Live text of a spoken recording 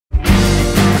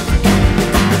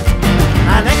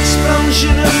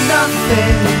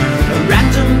everything. A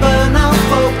random burnout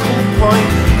focal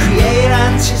point, create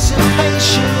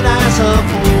anticipation as a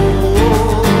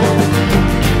whole.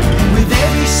 With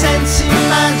every sense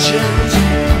imagined,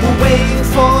 we're waiting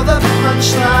for the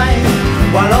punchline,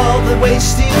 while all the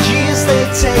wasted years they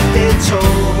take their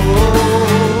toll.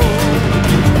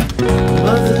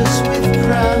 Mothers with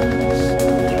crowns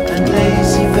and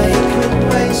lazy vacant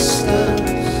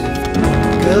wasters,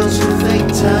 girls with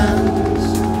fake towns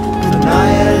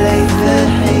annihilate their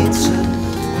haters.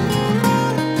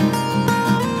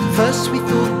 First we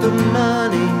thought the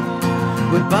money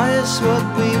would buy us what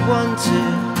we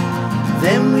wanted,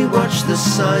 then we watched the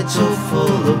sides all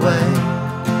fall away.